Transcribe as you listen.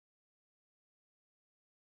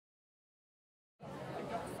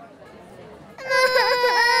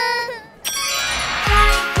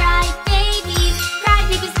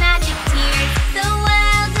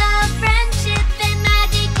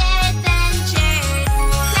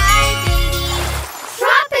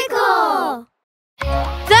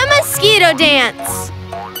mosquito dance.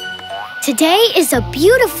 Today is a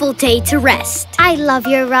beautiful day to rest. I love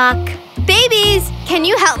your rock. Babies, can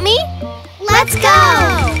you help me? Let's go!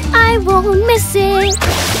 I won't miss it.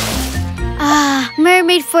 Ah,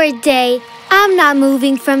 mermaid for a day. I'm not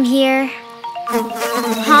moving from here.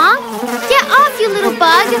 Huh? Get off, you little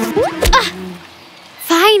bug!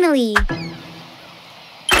 Finally!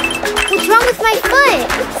 What's wrong with my foot?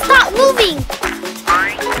 Stop moving!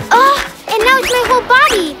 Oh, and now it's my whole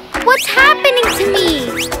body! What's happening to me?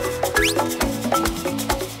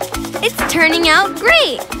 It's turning out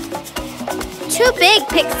great. Too big,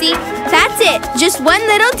 Pixie. That's it. Just one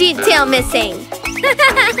little detail missing.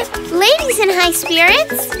 Ladies in high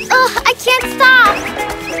spirits? Ugh, I can't stop!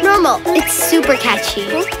 Normal, it's super catchy.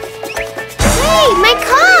 Hey, my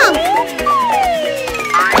conch!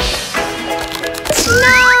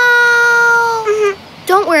 No!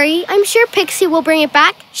 Don't worry, I'm sure Pixie will bring it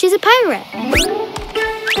back. She's a pirate.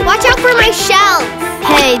 Watch out for my shells!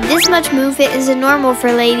 Hey, this much movement isn't normal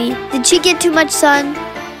for Lady. Did she get too much sun?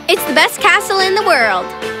 It's the best castle in the world.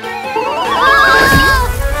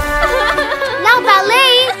 Now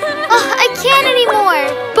ballet! Oh, I can't anymore!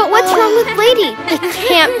 But what's wrong with Lady? It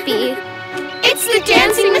can't be. It's the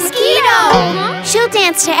dancing mosquito! She'll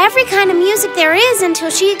dance to every kind of music there is until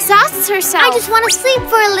she exhausts herself. I just want to sleep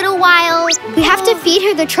for a little while. We have to feed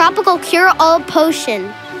her the tropical cure-all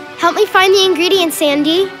potion. Help me find the ingredients,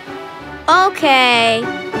 Sandy. Okay.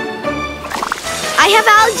 I have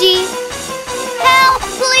algae. Help,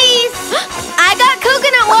 please! I got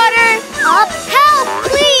coconut water! Help,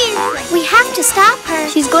 please! We have to stop her.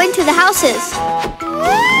 She's going to the houses.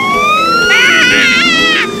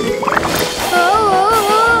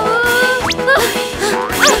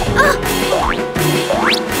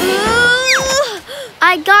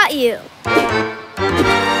 I got you.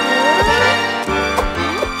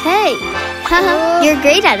 Hey. You're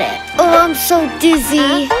great at it. Oh, I'm so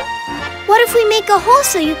dizzy. What if we make a hole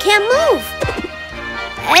so you can't move?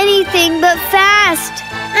 Anything but fast.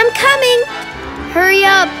 I'm coming. Hurry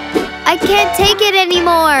up. I can't take it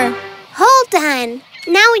anymore. Hold on.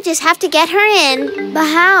 Now we just have to get her in. But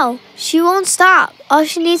how? She won't stop. All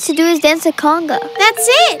she needs to do is dance a conga. That's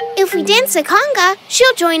it. If we dance a conga,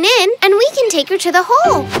 she'll join in and we can take her to the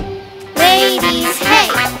hole. Ladies, hey.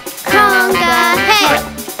 Conga, hey.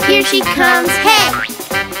 Here she comes, hey.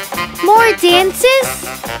 More dances?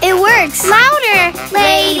 It works. Louder.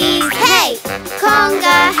 Ladies, hey.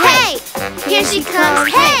 Conga, hey. Here she comes,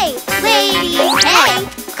 hey. Ladies, hey.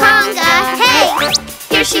 Conga, hey.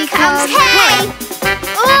 Here she comes, hey.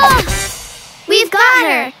 Oh! We've got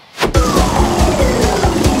her.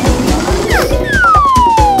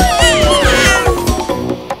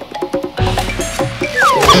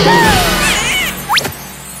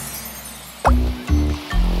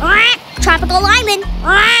 Tropical island.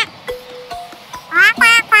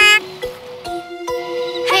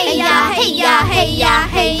 Hey ya, hey ya, hey ya,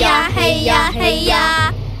 hey ya, hey ya, hey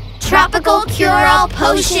ya. Tropical cure-all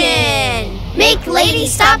potion. Make Lady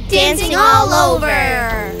stop dancing all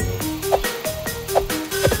over.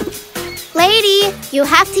 Lady, you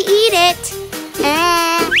have to eat it.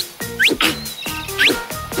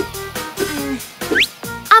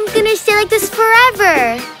 I'm gonna stay like this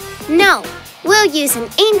forever. No. We'll use an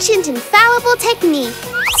ancient, infallible technique.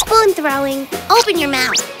 Spoon throwing. Open your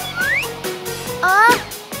mouth.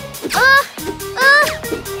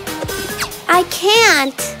 I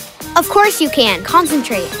can't. Of course you can.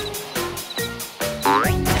 Concentrate.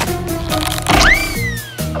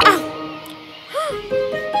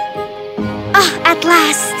 At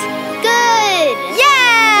last. Good.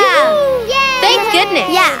 Yeah! Yoo-hoo, yay! Thank goodness.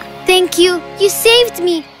 Yeah. Thank you. You saved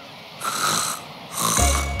me.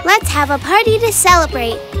 Let's have a party to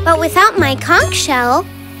celebrate. But without my conch shell,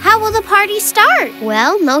 how will the party start?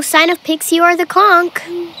 Well, no sign of Pixie or the conch.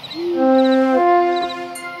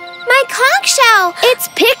 My conch shell! It's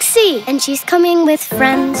Pixie! And she's coming with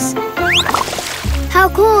friends. How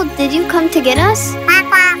cool. Did you come to get us?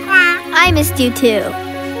 I missed you too.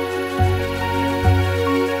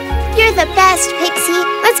 You're the best, Pixie.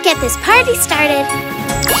 Let's get this party started.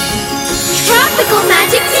 Tropical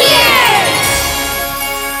magic tears!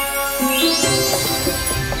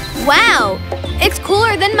 Wow, it's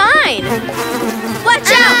cooler than mine.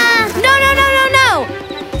 Watch out! No, no, no, no, no!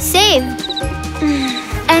 Saved.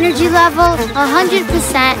 Energy level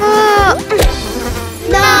 100%.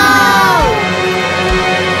 No!